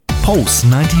Pulse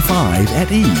 95 at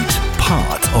Eid,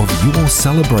 part of your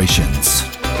celebrations.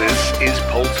 This is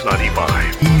Pulse 95.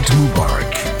 Eid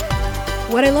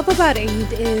Mubarak. What I love about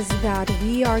Eid is that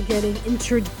we are getting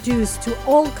introduced to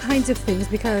all kinds of things,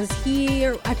 because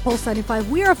here at Pulse 95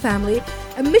 we are a family,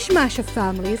 a mishmash of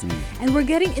families, and we're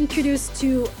getting introduced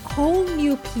to whole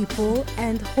new people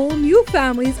and whole new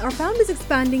families. Our family's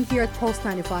expanding here at Pulse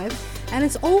 95, and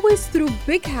it's always through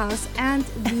Big House and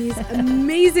these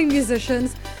amazing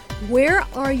musicians. Where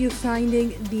are you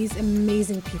finding these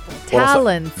amazing people?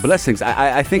 Talents. Blessings.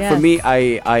 I think for Yes. me,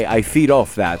 I feed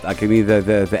off that. Like, I mean,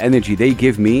 the energy they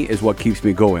give me is what keeps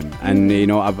me going. And, you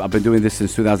know, I've been doing this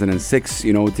since 2006,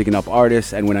 you know, taking up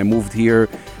artists. And when I moved here,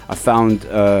 I found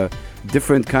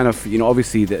different kind of, you know,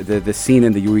 obviously the scene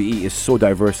in the UAE is so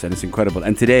diverse and it's incredible.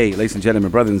 And today, ladies and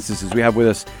gentlemen, brothers and sisters, we have with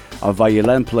us a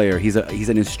violin player. He's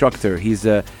an instructor. He's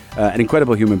an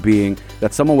incredible human being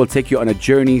that someone will take you on a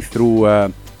journey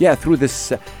through through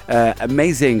this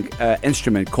amazing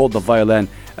instrument called the violin.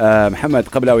 Muhammad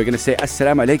Kablawi, we're going to say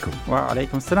Assalamu alaikum. Wa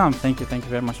alaikum salam. Thank you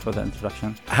very much for the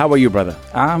introduction. How are you, brother?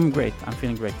 I'm great. I'm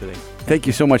feeling great today. Thank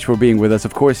you so much for being with us.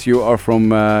 Of course, you are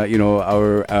from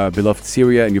our beloved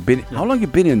Syria, and you've been. How long you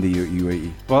been in the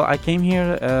UAE? Well, I came here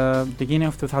beginning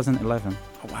of 2011.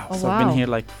 Oh, wow. So I've been here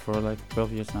for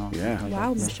 12 years now. Yeah.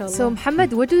 Wow, Yeah. mashallah. So,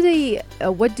 Muhammad, what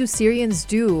do Syrians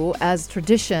do as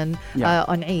tradition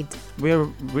on Eid? We're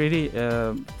really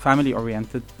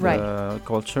family-oriented Right.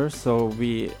 culture, so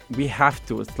we have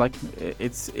to.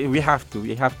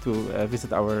 We have to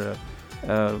visit our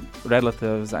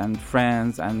relatives and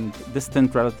friends and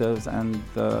distant relatives, and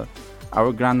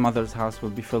our grandmother's house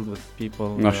will be filled with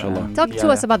people. Mashallah. Talk to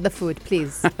us about the food,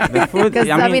 please. The food. Because,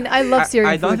 I mean, I love Syrian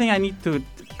I don't food. think I need to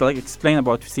explain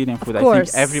about Syrian food. Of course.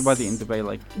 I think everybody in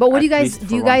Dubai But what do at you guys least do?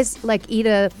 for You once. guys like eat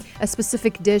a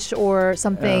specific dish or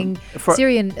something for-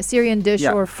 Syrian dish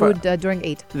Yeah, or for- food during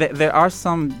Eid? There are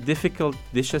some difficult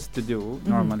dishes to do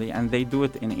normally, and they do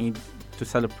it in Eid to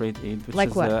celebrate Eid, which Like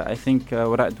is what? I think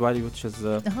Wara Dwali, which is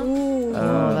Ooh,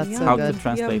 that's so how good. to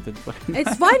translate it.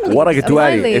 It's vine leaves. What I could do,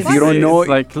 Vine if leaves. you don't know, It's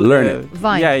like learn it.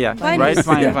 Vine. Yeah. Vine Rice leaves.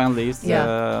 vine, Yeah. vine leaves.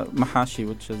 Yeah. Mahashi,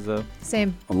 which is Same.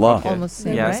 Allah. Almost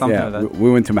same, Yeah, right? something Yeah, like that. we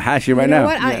went to Mahashi right You know now.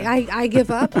 what? Yeah. I give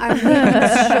up. I'm leaving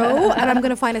this show, and I'm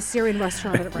going to find a Syrian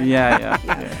restaurant right now.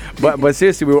 Yeah. But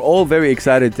seriously, we were all very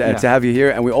excited to Yeah. have you here,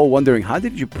 and we're all wondering, how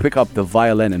did you pick up the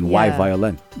violin and why Yeah.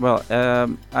 violin? Well,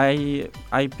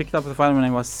 I picked up the violin when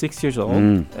I was 6 years old.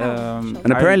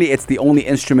 And apparently, it's the only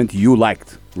instrument you liked,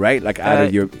 right? Like out of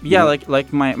your like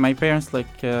my parents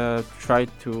tried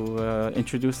to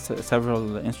introduce several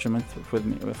instruments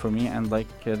for me, and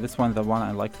this one, the one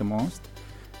I like the most.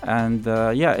 And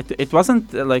it wasn't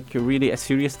like really a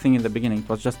serious thing in the beginning. It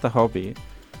was just a hobby,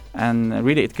 and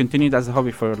really it continued as a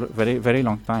hobby for a very, very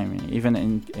long time. Even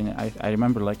I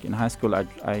remember like in high school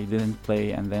I didn't play,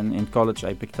 and then in college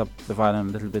I picked up the violin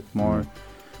a little bit more.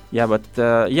 Yeah, but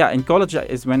in college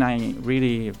is when I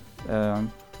really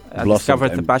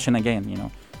discovered the passion again, you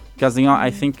know. Because, you know, I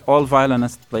think all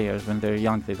violinist players, when they're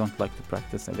young, they don't like to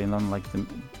practice, and they don't like to...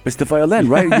 It's the violin,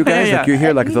 right? You guys, Yeah. like you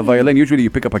hear like the violin. Usually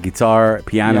you pick up a guitar,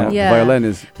 piano. Yeah. The violin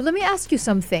is. But let me ask you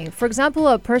something. For example,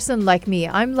 a person like me,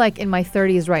 I'm like in my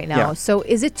 30s right now. Yeah. So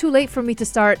is it too late for me to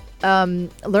start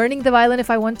learning the violin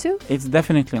if I want to? It's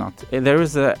definitely not. There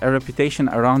is a reputation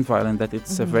around violin that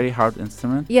it's a very hard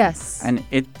instrument. Yes. And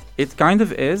it kind of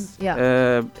is.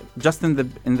 Yeah. Just in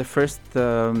the first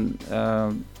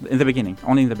in the beginning,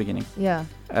 only in the beginning. Yeah.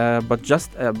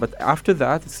 But after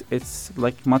that, it's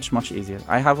like much easier.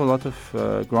 I have a lot of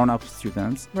grown-up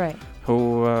students Right. who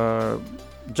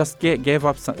just gave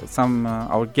up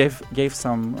gave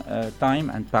some time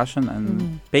and passion and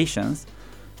patience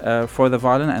for the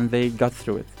violin, and they got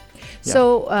through it. Yeah. So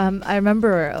I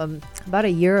remember about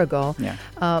a year ago,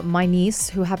 my niece,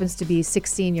 who happens to be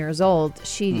 16 years old,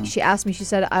 she asked me, she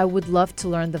said, I would love to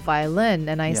learn the violin.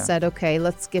 And I said, okay,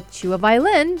 let's get you a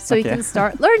violin so you can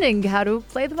start learning how to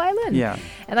play the violin. Yeah.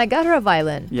 And I got her a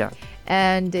violin. Yeah.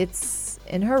 And it's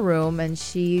in her room, and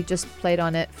she just played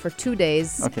on it for 2 days.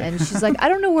 Okay. And she's like, I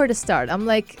don't know where to start. I'm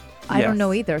like, I don't Yes.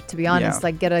 know either, to be honest. Yeah.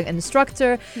 Like, get an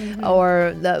instructor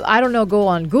or I don't know, go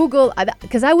on Google,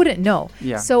 because I wouldn't know.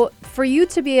 Yeah. So for you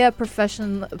to be a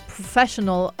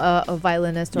professional a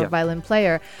violinist or violin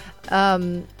player,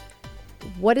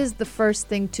 what is the first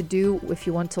thing to do if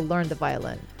you want to learn the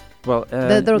violin? Well,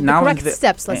 the now correct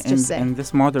steps, let's just say. In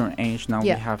this modern age, now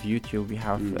Yeah. we have YouTube, we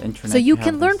have internet. So you we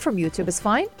can have learn this. from YouTube, it's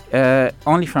fine?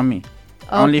 Only from me.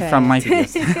 only from my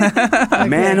videos.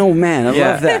 Man, oh man, I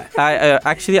love that.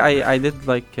 I did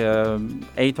like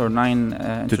 8 or 9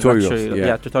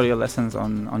 tutorials. Tutorial lessons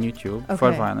on YouTube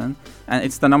for violin, and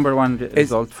it's the number one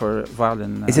result for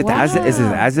violin. Is it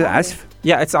Asf?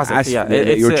 Yeah, it's Asf. Yeah,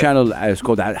 your channel is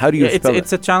called. How do you spell it?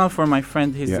 It's a channel for my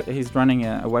friend. He's running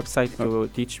a website to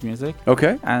teach music.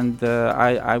 Okay. And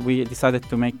we decided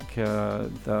to make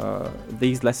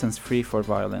these lessons free for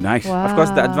violin. Nice. Wow. Of course,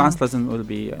 the advanced lesson will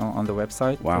be on the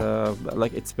website. Wow.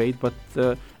 Like it's paid, but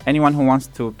anyone who wants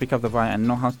to pick up the violin and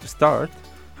know how to start,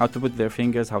 how to put their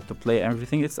fingers, how to play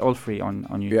everything, it's all free on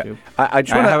YouTube. Yeah. I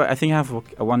think I have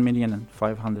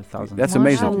 1,500,000. That's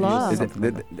amazing.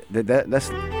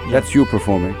 That's you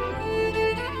performing.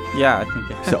 Yeah, I think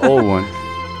it's the old one.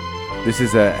 This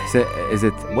is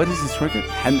what is this record?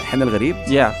 Hanal Gharib?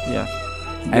 Yeah.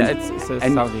 And, it's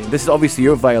and Saudi. this is obviously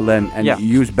your violin, and you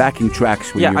use backing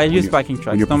tracks. I use backing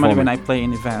tracks. Normally when I play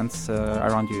in events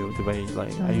around Dubai,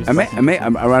 like I use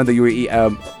around the UAE.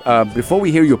 Before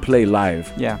we hear you play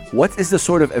live, what is the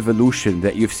sort of evolution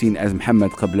that you've seen as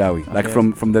Mohammed Kablawi? Like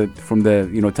from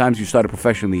the times you started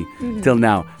professionally till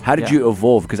now, how did you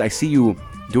evolve? Because I see you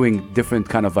doing different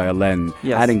kind of violin,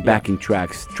 adding backing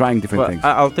tracks, trying different things.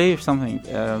 I'll tell you something.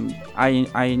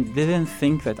 I didn't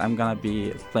think that I'm gonna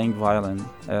be playing violin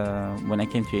when I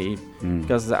came to UAE,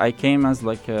 because I came as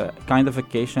like a kind of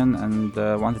vacation and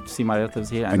wanted to see my relatives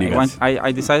here, and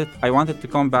I decided I wanted to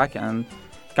come back and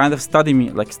kind of study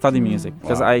music,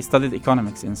 because I studied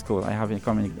economics in school. I have an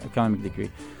economic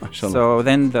degree. So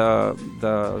then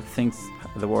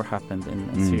the war happened in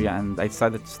Syria, and I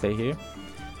decided to stay here.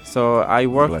 So I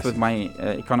worked with my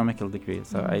economical degree.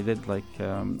 So I did like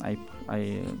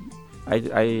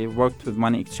I worked with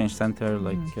money exchange center.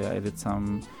 Like I did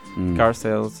some car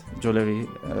sales, jewelry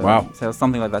sales,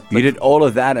 something like that. You did all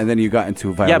of that, and then you got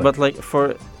into violin. Yeah, but like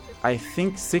for I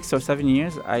think 6 or 7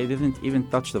 years, I didn't even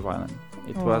touch the violin.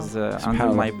 It was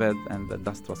under my bed, and the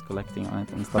dust was collecting on it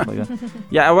and stuff like that.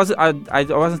 Yeah,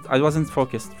 I wasn't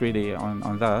focused really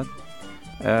on that.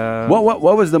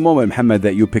 What was the moment, Mohammed,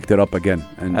 that you picked it up again?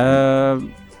 And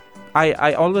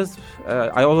I always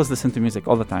listen to music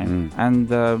all the time, and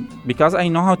because I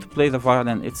know how to play the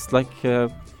violin, it's like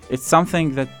it's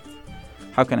something that,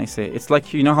 how can I say? It's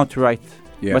like you know how to write,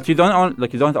 but you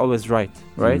don't always write,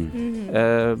 right?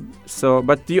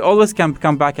 But you always can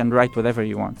come back and write whatever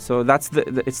you want. So that's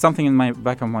it's something in my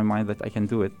back of my mind that I can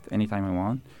do it anytime I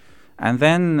want. And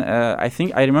then I think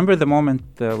I remember the moment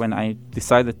when I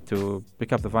decided to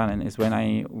pick up the violin is when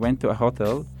I went to a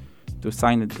hotel to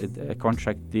sign a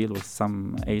contract deal with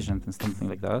some agent and something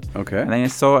like that. Okay. And then I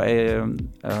saw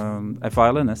a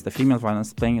violinist, a female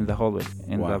violinist, playing in the hallway.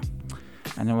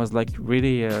 And I was like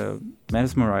really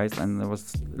mesmerized, and I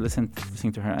was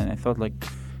listening to her, and I thought like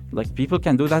people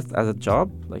can do that as a job.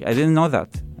 Like I didn't know that.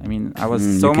 I mean, I was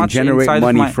so much generate inside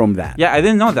money of my, from that. Yeah, I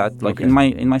didn't know that. Like in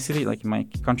my city, like in my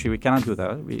country, we cannot do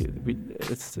that.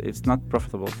 It's not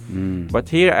profitable. But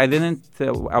here,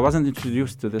 I wasn't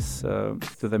introduced to this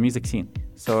to the music scene.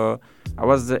 So I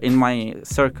was in my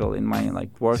circle, in my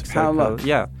like work circle.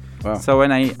 Yeah. Wow. So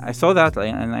when I saw that,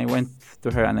 and I went to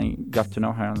her and I got to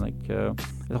know her, and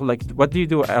like what do you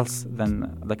do else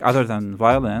than like other than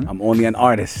violin? I'm only an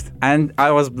artist. And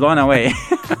I was blown away.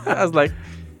 I was like,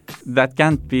 that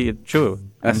can't be true.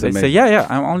 That's and they amazing. say, yeah,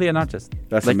 I'm only an artist.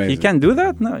 That's like, amazing. You can do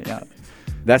that? No, yeah.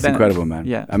 That's incredible, man.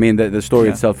 Yeah. I mean, the story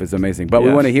itself is amazing. But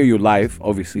we want to hear you live,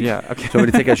 obviously. Yeah, okay. So we're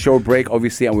going to take a short break,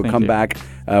 obviously, and we'll come back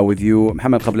with you.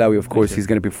 Mohammed Kablawi, of course, he's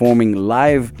going to be performing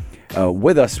live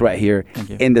with us right here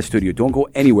in the studio. Don't go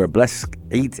anywhere. Bless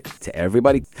Eid to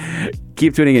everybody.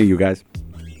 Keep tuning in, you guys.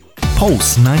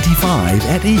 Pulse 95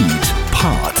 at Eid,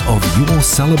 part of your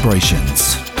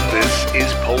celebrations. This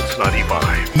is Pulse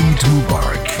 95. Eid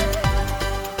Mubarak.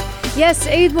 Yes,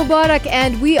 Eid Mubarak,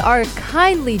 and we are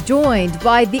kindly joined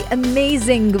by the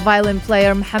amazing violin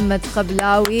player Mohammed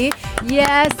Kablawi.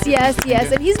 Yes,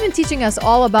 and he's been teaching us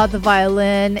all about the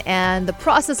violin and the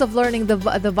process of learning the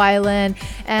violin,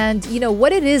 and you know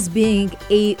what it is being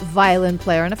a violin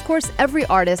player. And of course, every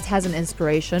artist has an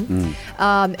inspiration.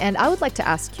 And I would like to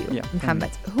ask you,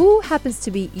 Mohammed, who happens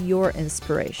to be your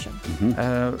inspiration?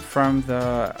 From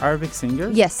the Arabic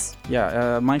singers? Yes.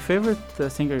 Yeah, my favorite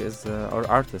singer is or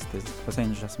artist is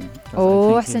Hussein Jasmi.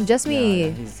 Oh, Hussein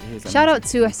Jasmi. He's shout out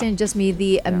to Hussein Jasmi,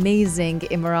 the amazing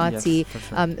Emirati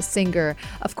singer.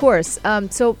 Of course.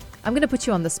 So I'm going to put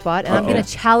you on the spot, and I'm going to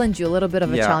challenge you a little bit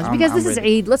of a challenge, because this is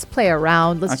Eid. Let's play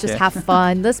around. Let's just have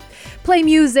fun. Let's play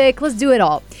music. Let's do it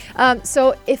all.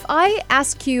 So if I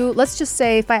ask you, let's just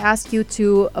say if I ask you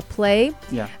to play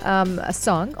a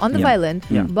song on the violin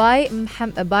by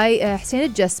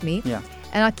Hussein Jasmi,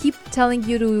 and I keep telling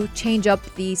you to change up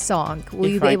the song. Will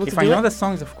you be able to do it? If I know the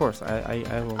songs, of course, I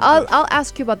will. I'll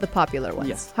ask you about the popular ones.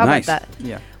 Yes. How Nice. about that?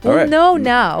 Yeah. We'll know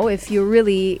now if you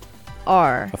really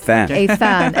are A fan.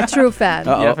 a true fan.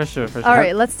 Uh-oh. Yeah, for sure. All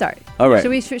right, let's start. All right.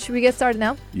 Should we get started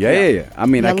now? Yeah. I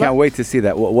mean, I Yalla. can't wait to see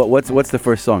that. What's the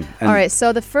first song? And All right,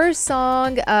 so the first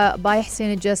song by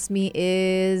Hussein Jasmi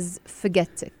is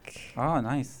Forgetic. Oh,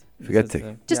 nice. Forgetic.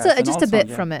 Just it's an just a old bit song,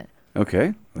 yeah. from it. Okay,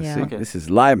 let's Yeah. see. Okay. This is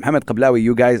live. Mohammed Kablawi,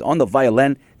 you guys on the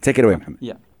violin. Take it away, Mohammed.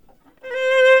 Yeah.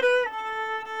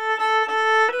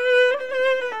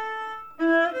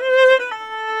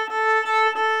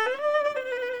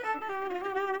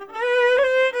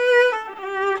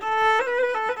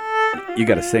 You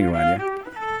gotta sing around,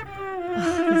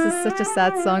 yeah? This is such a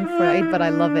sad song for Eid, but I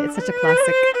love it. It's such a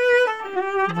classic.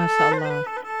 MashaAllah.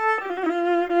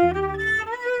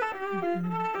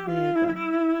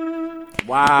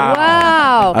 Wow.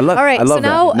 Wow. I love- All right, I love so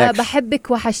now that. Next.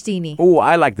 بحبك وحشتيني. Oh,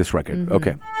 I like this record.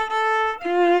 Okay.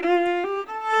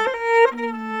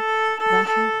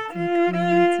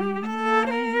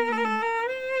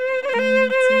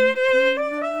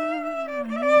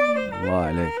 Allah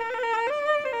عليك.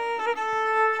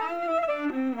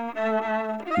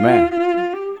 Man.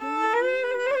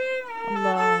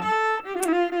 Allah.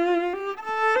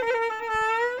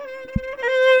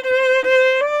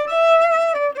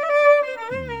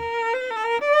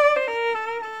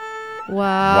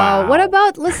 Wow. What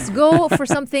about, let's go for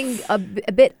something a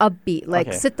bit upbeat, like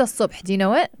Okay. Sitta Subh. Do you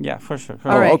know it? Yeah, for sure.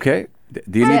 All right. Okay.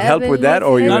 Do you need help with that,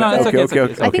 or you? No, no, it's okay, okay.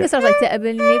 it's okay. I think it starts like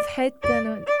تقابلني في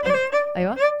حتة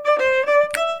أيوة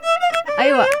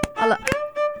أيوة الله.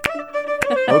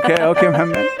 Okay,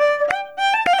 Mohammed.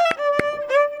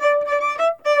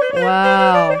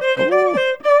 Wow. Ooh.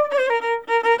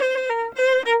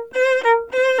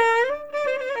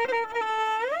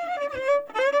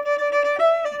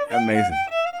 Amazing.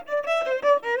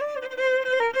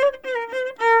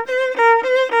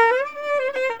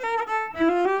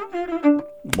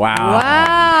 Wow.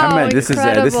 Mohammed, this is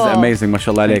incredible. amazing.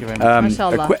 Mashallah. Thank you alayk. very much.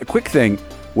 Mashallah. A quick thing.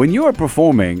 When you are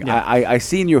performing, Yeah. I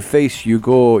see in your face you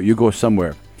go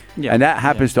somewhere. Yeah. And that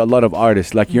happens to a lot of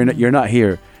artists. Like you're not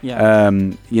here. Yeah.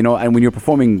 And when you're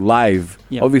performing live,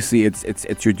 Yeah. obviously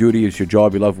it's your duty, it's your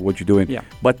job, you love what you're doing. Yeah.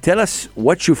 But tell us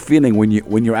what you're feeling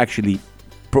when you're actually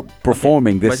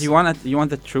performing this. But you want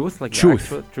the truth, like Truth.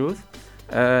 the actual truth.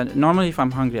 Normally, if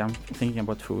I'm hungry, I'm thinking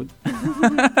about food.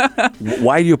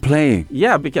 Why are you playing?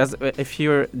 Yeah, because if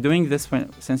you're doing this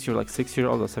since you're like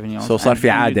 6-year-old or 7-year-old, So صار في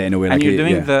عادة in a way, and like you're it-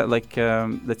 doing yeah.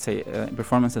 the let's say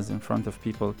performances in front of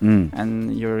people, and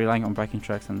you're relying on backing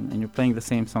tracks, and you're playing the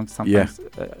same songs sometimes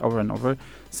over and over.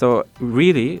 So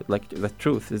really, like the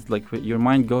truth is like your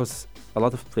mind goes a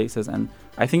lot of places, and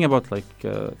I think about like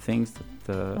things that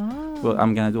well,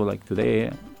 I'm gonna do like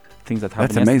today. Things that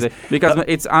happen That's amazing. yesterday,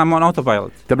 because I'm on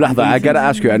autopilot. طب لحظة, I gotta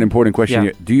ask you an important question Yeah.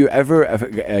 here. Do you ever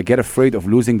get afraid of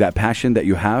losing that passion that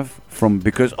you have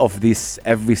because of this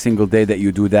every single day that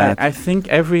you do that? I think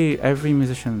every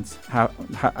musician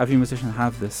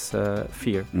have this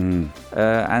fear,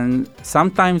 and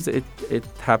sometimes it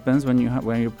happens when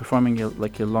you're performing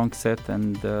like a long set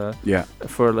and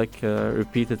for like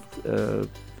repeated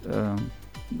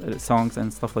songs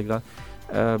and stuff like that.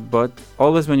 But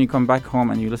always when you come back home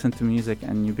and you listen to music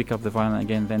and you pick up the violin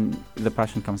again, then the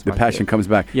passion comes back. The passion comes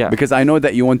back. Yeah. Because I know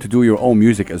that you want to do your own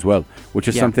music as well, which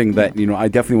is Yeah. something that I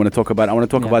definitely want to talk about. I want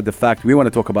to talk about the fact, we want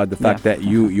to talk about the fact that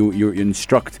you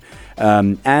instruct,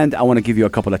 and I want to give you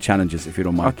a couple of challenges if you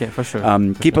don't mind. Okay, for sure.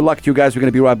 Keep it locked, you guys. We're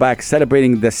going to be right back,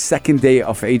 celebrating the second day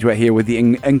of Eid right here with the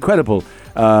incredible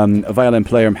violin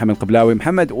player Mohammed Kablawi.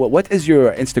 Mohammed, what is your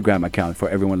Instagram account for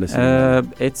everyone listening?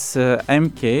 It's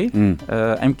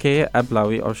MK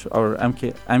Ablawi or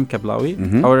M Kablawi,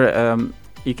 or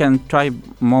you can try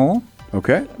Mo.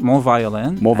 Okay. Mo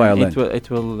Violin. Mo Violin. It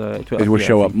will It will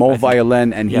show up. Mo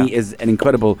Violin, and he is an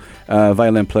incredible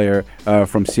violin player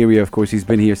from Syria. Of course, he's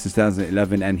been here since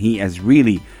 2011, and he has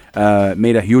really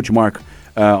made a huge mark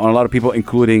on a lot of people,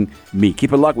 including me.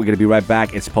 Keep it locked. We're going to be right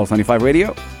back. It's Pulse 95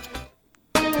 Radio.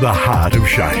 The Heart of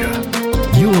Shire.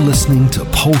 You're listening to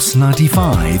Pulse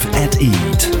 95 at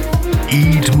Eid.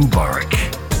 Eid Mubarak.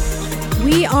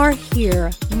 We are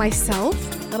here, myself,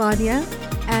 Rania,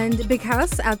 and Big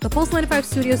House at the Pulse 95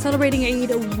 studio celebrating Eid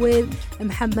with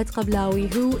Mohammed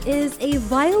Kablawi, who is a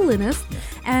violinist,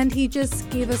 and he just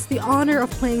gave us the honor of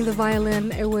playing the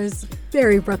violin. It was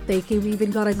very breathtaking. We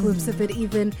even got a glimpse of it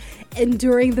even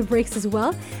during the breaks as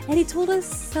well. And he told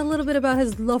us a little bit about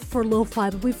his love for lo-fi.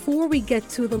 But before we get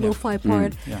to the lo-fi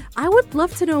part, I would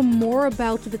love to know more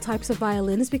about the types of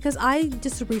violins, because I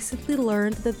just recently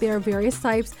learned that there are various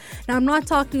types. Now, I'm not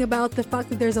talking about the fact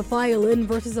that there's a violin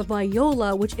versus a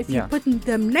viola, which if you put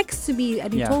them next to me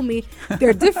and you told me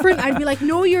they're different, I'd be like,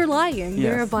 no, you're lying.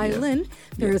 They're a violin.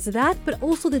 There's that, but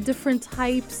also the different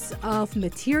types of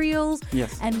materials.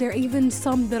 And there are even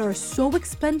some that are so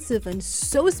expensive and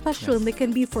so special, and they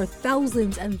can be for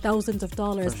thousands and thousands of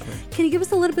dollars. Can you give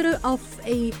us a little bit of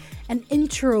an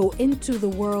intro into the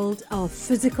world of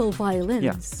physical violins?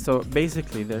 Yeah, so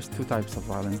basically there's two types of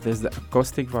violins. There's the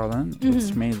acoustic violin,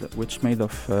 which made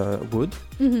of wood,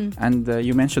 and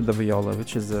you mentioned the viola,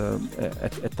 which is a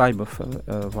type of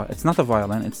it's not a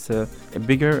violin, it's a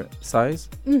bigger size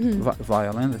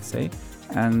violin, let's say.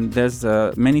 And there's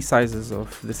many sizes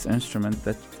of this instrument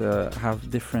that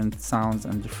have different sounds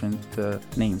and different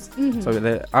names. So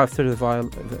after the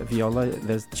viola,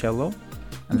 there's cello,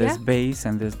 and there's bass,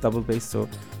 and there's double bass. So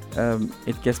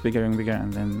it gets bigger and bigger,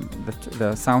 and then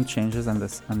the sound changes, and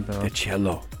the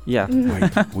cello. Yeah.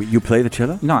 Wait, you play the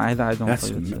cello? No, I don't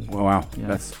play the cello. Wow.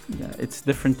 Yeah. It's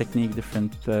different technique,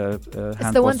 different hand posture.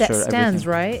 It's the one that stands,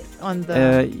 everything. Right? On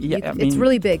the it's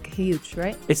really big, huge,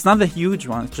 right? It's not the huge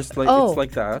one. It's just like it's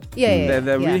like that.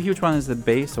 The really huge one is the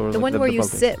bass, or the like one where you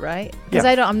sit, right? Because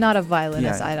I'm not a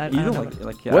violinist. I don't know.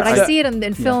 But I see it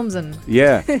in films and.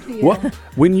 Yeah.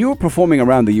 When you're performing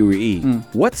around the UAE,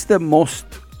 what's the most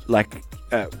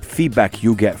feedback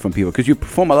you get from people? Because you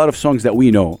perform a lot of songs that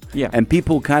we know, and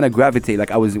people kind of gravitate.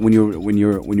 Like I was when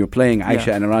you're playing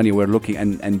Aisha and Arani, we're looking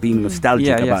and being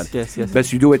nostalgic about it. Yes.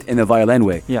 But you do it in a violin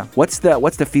way. Yeah. What's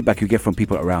the feedback you get from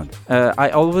people around? I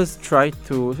always try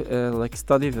to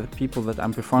study the people that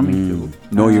I'm performing to.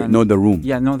 Know the room.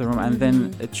 Yeah, know the room, and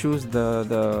then choose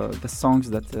the songs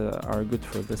that are good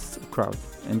for this crowd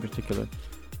in particular.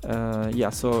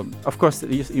 So of course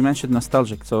you mentioned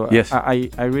nostalgic, so yes.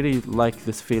 I really like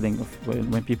this feeling of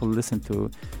when people listen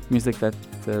to music that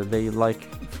they like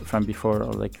from before,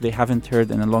 or like they haven't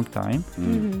heard in a long time.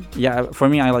 For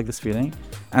me, I like this feeling.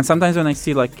 And sometimes when I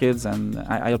see like kids, and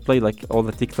I'll play like all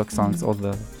the TikTok songs, all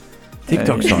the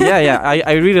TikTok songs.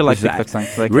 I really like TikTok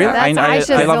songs. Like really? I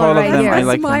love all of them. I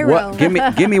like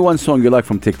them. Give me one song you like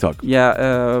from TikTok.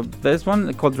 There's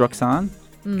one called Roxanne.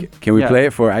 Can we play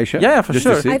it for Aisha? Yeah, for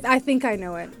sure. I think I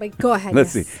know it. But go ahead.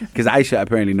 Let's see. Because Aisha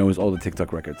apparently knows all the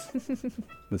TikTok records.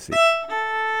 Let's see.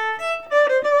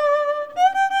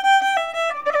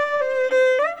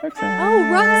 Roxanne. Oh,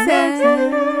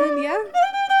 Roxanne. Yeah.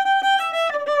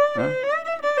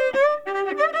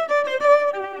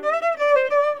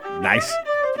 Nice.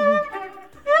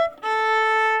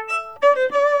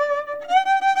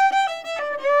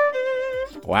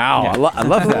 Wow, I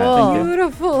love that.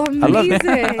 Beautiful,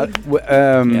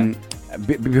 amazing.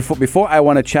 Before I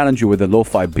want to challenge you with a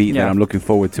lo-fi beat that I'm looking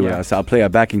forward to. So I'll play a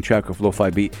backing track of lo-fi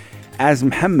beat. As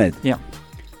Mohammed,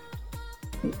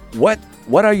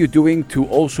 what are you doing to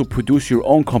also produce your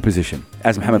own composition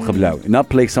as Mohammed Kablawi? Not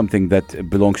play something that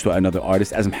belongs to another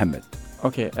artist as Mohammed.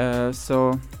 Okay,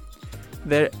 so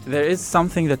there is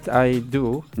something that I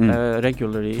do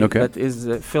regularly that is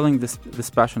filling this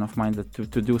passion of mine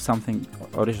to do something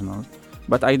original.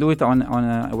 But I do it on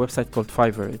a website called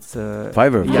Fiverr. It's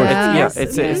Fiverr.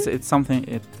 It's something.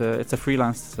 It's a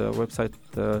freelance website,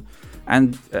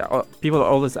 and people are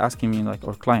always asking me,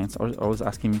 or clients are always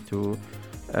asking me to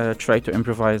try to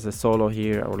improvise a solo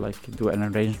here, or like do an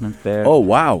arrangement there. Oh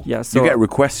wow! Yeah, so you get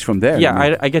requests from there.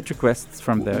 Yeah, I get requests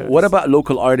from there. What about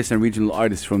local artists and regional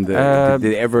artists from there?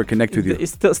 Did they ever connect with you?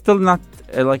 It's still not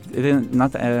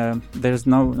there's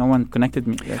no one connected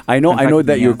me. I know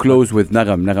that you're close with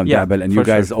Nagam Dabel, and you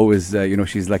guys always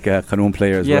she's like a Qanun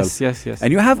player as well. Yes.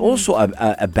 And you have also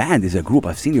a band, is a group.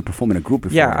 I've seen you perform in a group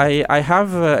before. Yeah, I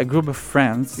have a group of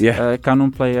friends. Yeah,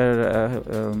 Qanun player.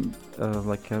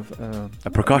 A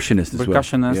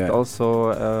percussionist, also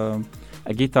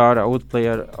a guitar, a oud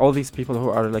player. All these people who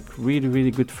are like really, really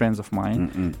good friends of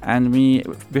mine, and we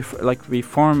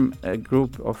form a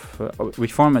group of we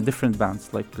form a different bands.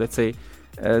 Like let's say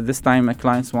this time a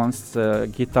client wants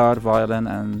guitar, violin,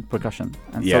 and percussion,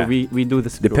 and so we do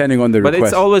this group. Depending on the request. But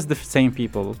it's always the same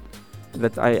people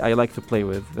that I like to play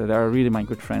with. They are really my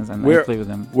good friends, and I play with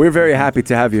them. We're very happy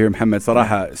to have you here, Mohammed.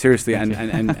 Saraha, seriously,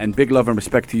 and big love and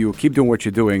respect to you. Keep doing what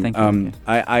you're doing. Thank you.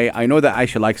 I know that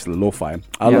Aisha likes the lo-fi.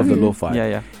 I love the lo-fi.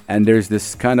 Yeah. And there's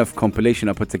this kind of compilation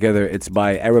I put together. It's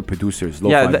by Arab producers.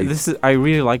 Lo-fi I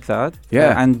really like that.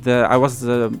 Yeah. And I was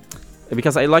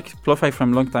because I liked lo-fi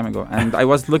from a long time ago, and I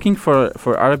was looking for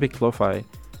Arabic lo-fi.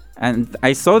 And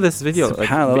I saw this video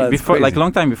before, like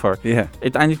long time before. Yeah.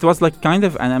 It was like kind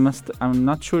of, and I'm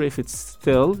not sure if it's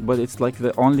still, but it's like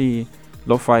the only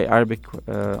lo-fi Arabic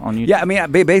on YouTube. Yeah, I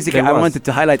mean, basically, I wanted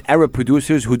to highlight Arab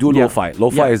producers who do lo-fi.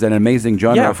 Lo-fi is an amazing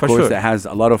genre, of course, that has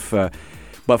a lot of.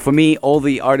 But for me, all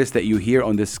the artists that you hear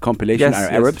on this compilation are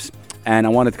Arabs. And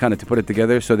I wanted kind of to put it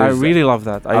together. So I really love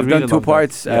that. I've done two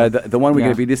parts. The one we're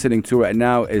going to be listening to right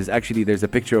now is actually, there's a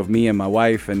picture of me and my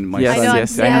wife and my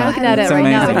son. I'm looking at it right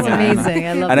now. It's amazing.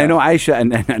 I love it. And I know Aisha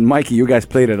and Mikey, you guys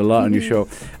played it a lot on your show.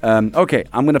 Okay,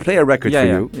 I'm going to play a record for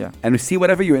you. And see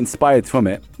whatever you're inspired from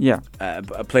it.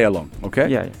 Play along, okay?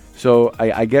 Yeah. So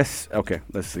I guess, okay,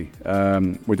 let's see.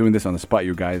 We're doing this on the spot,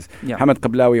 you guys. Hamad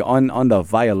Kablawi on the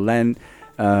violin.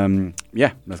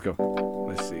 Let's go.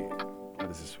 Let's see. How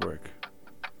does this work?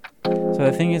 So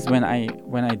the thing is, when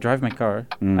I drive my car,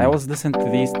 I always listen to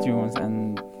these tunes,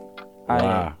 and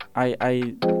I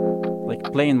like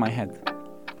play in my head.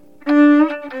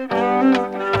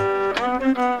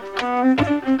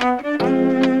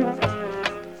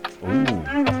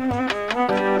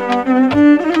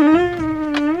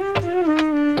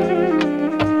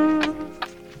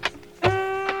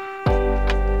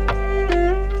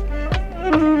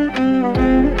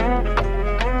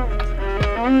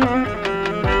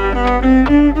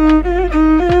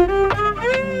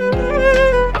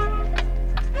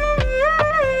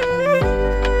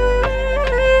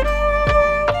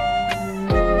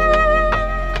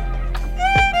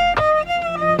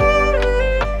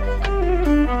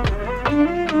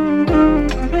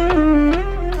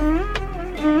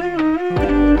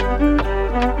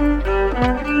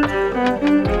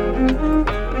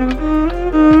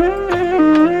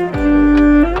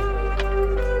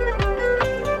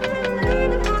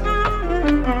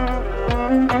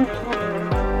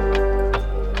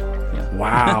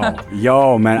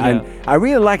 Yo, man, I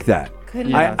really like that.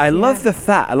 I love the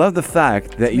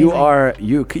fact that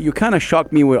you kind of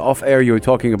shocked me with off air. You were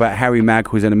talking about Harry Mack,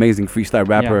 who's an amazing freestyle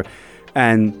rapper,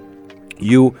 and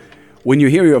when you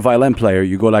hear you're a violin player,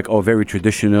 you go like, oh, very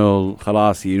traditional,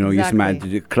 khalas, you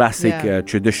smell classic,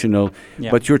 traditional,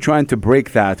 but you're trying to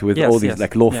break that with all these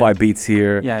like lo-fi beats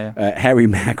here, Harry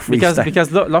Mack freestyle.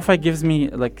 Because lo-fi gives me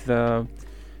like the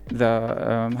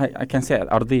I can say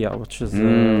Ardiya, which is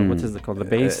what is it called, the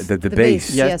bass, the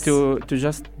bass, to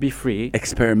just be free,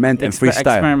 experiment and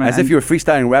freestyle, as if you're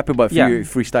freestyling rapper, but you're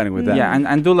freestyling with that,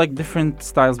 and do like different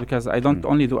styles, because I don't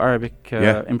only do Arabic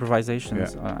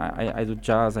improvisations. I do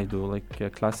jazz, I do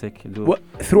like classic.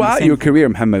 Throughout your career,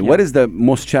 Mohammed, what is the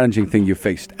most challenging thing you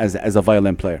faced as a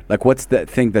violin player? Like, what's the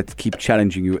thing that keeps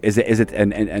challenging you? Is it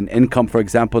an income, for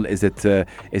example? Is it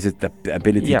the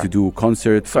ability to do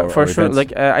concerts? For sure,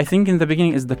 like I think in the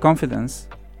beginning is the confidence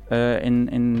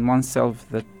in oneself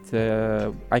that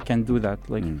I can do that.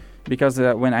 Like because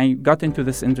when I got into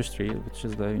this industry, which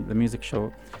is the music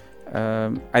show,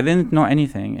 I didn't know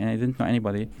anything and I didn't know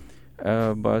anybody,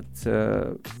 but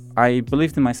I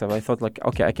believed in myself. I thought like,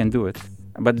 okay, I can do it.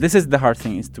 But this is the hard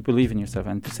thing, is to believe in yourself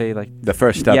and to say like the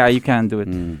first step. Yeah, you can do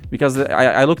it. Because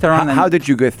I looked around. How did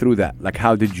you get through that? Like,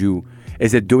 how did you?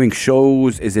 Is it doing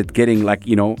shows? Is it getting like,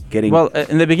 getting... Well,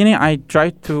 in the beginning, I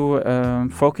tried to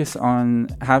focus on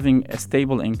having a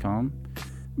stable income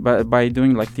by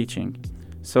doing like teaching.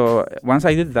 So once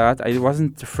I did that, I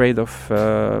wasn't afraid of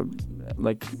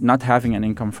like not having an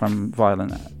income from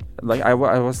violin. Like I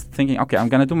was thinking, okay, I'm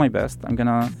going to do my best. I'm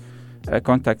going to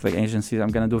contact like agencies. I'm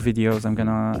going to do videos. I'm going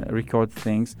to record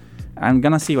things. I'm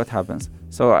going to see what happens.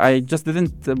 So I just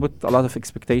didn't put a lot of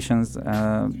expectations,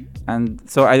 and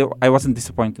so I wasn't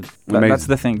disappointed. That's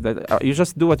the thing, that you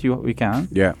just do what you can.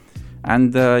 Yeah.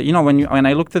 And when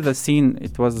I looked at the scene,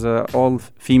 it was all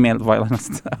female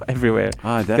violinists everywhere.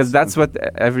 Because that's what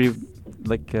every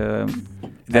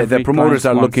the promoters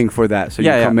are looking for that. So you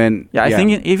come in. Yeah, I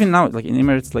think even now, like in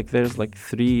Emirates, like there's like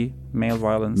 3 male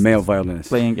violinists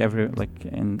playing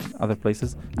in other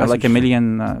places. Like 1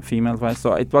 million female violinists.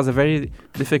 So it was a very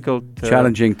difficult,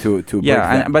 challenging to break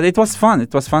that. But it was fun.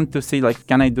 It was fun to see, like,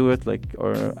 can I do it? Like,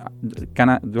 or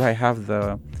do I have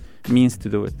the means to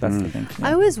do it? That's the thing.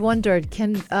 I always wondered,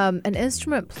 can an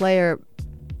instrument player,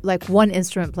 like one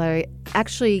instrument player,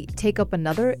 actually take up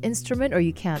another instrument, or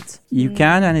you can't? You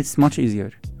can, and it's much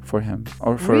easier for him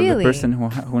or for the person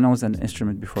who knows an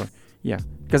instrument before. Yeah,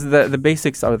 because the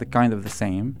basics are the kind of the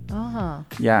same.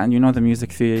 Yeah, and you know the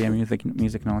music theory and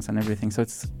music notes and everything, so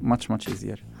it's much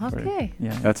easier. Okay.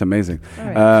 Yeah, that's amazing.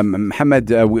 Right. Mohammed,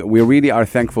 we really are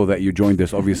thankful that you joined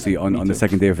us, obviously, on the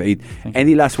second day of Eid.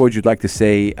 Any last words you'd like to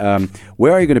say?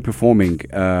 Where are you going to be performing?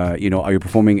 Are you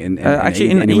performing in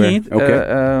actually Eid, anywhere? Eid,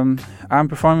 okay. I'm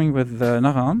performing with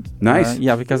Nagham. Nice.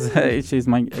 Yeah, because she's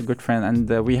my good friend,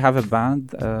 and we have a band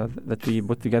that we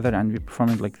put together, and we're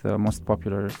performing like the most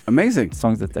popular amazing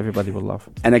songs that everybody will love.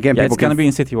 And again, it's going to be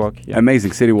in City Walk. Yeah.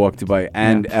 Amazing, City Walk Dubai.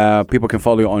 And people can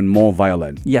follow you on More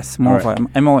Violin. Yes, More Violin.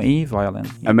 MOE Violin.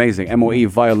 Yeah. Amazing. MOE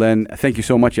Violin. Thank you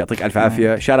so much. Yatik Alf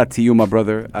Afia. Shout out to you, my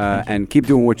brother. And keep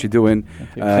doing what you're doing.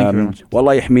 Thank you very much.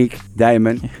 Wallah yahmeek,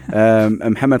 daiman.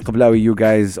 Mohammed Kablawi, you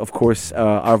guys, of course,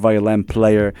 our violin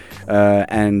player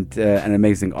and an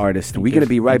amazing artist. We're going to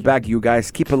be right back, you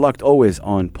guys. Keep it locked always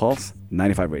on Pulse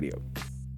 95 Radio.